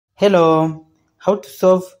Hello, how to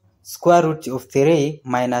solve square root of 3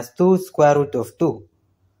 minus 2 square root of 2.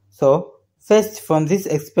 So, first from this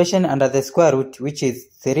expression under the square root, which is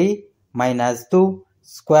 3 minus 2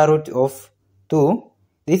 square root of 2,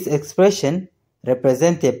 this expression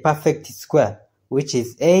represents a perfect square, which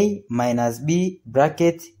is a minus b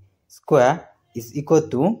bracket square is equal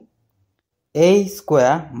to a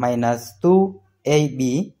square minus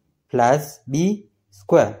 2ab plus b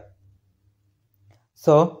square.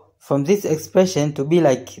 So, from this expression to be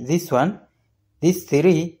like this one, this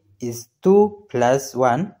 3 is 2 plus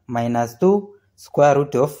 1 minus 2 square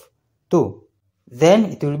root of 2. Then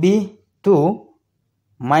it will be 2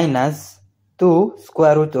 minus 2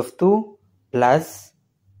 square root of 2 plus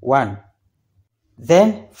 1.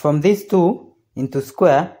 Then from this 2 into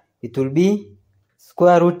square, it will be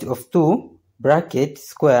square root of 2 bracket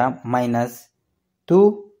square minus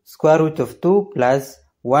 2 square root of 2 plus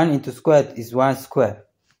 1 into square is 1 square.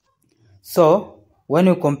 So, when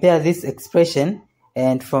you compare this expression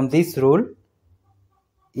and from this rule,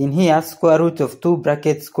 in here square root of 2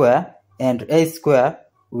 bracket square and a square,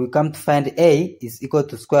 we come to find a is equal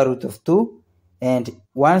to square root of 2 and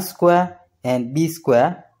 1 square and b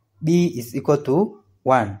square, b is equal to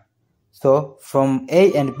 1. So, from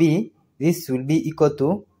a and b, this will be equal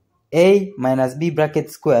to a minus b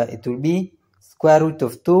bracket square. It will be square root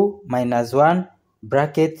of 2 minus 1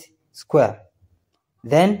 bracket square.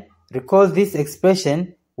 Then, recall this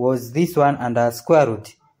expression was this one under square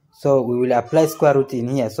root. So we will apply square root in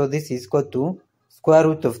here. So this is equal to square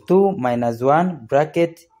root of 2 minus 1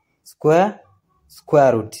 bracket square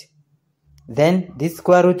root. Then this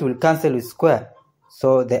square root will cancel with square.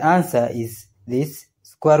 So the answer is this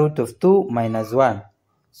square root of 2 minus 1.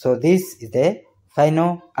 So this is the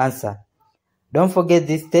final answer. Don't forget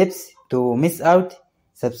these steps to miss out.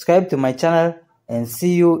 Subscribe to my channel and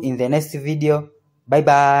see you in the next video. Bye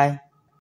bye.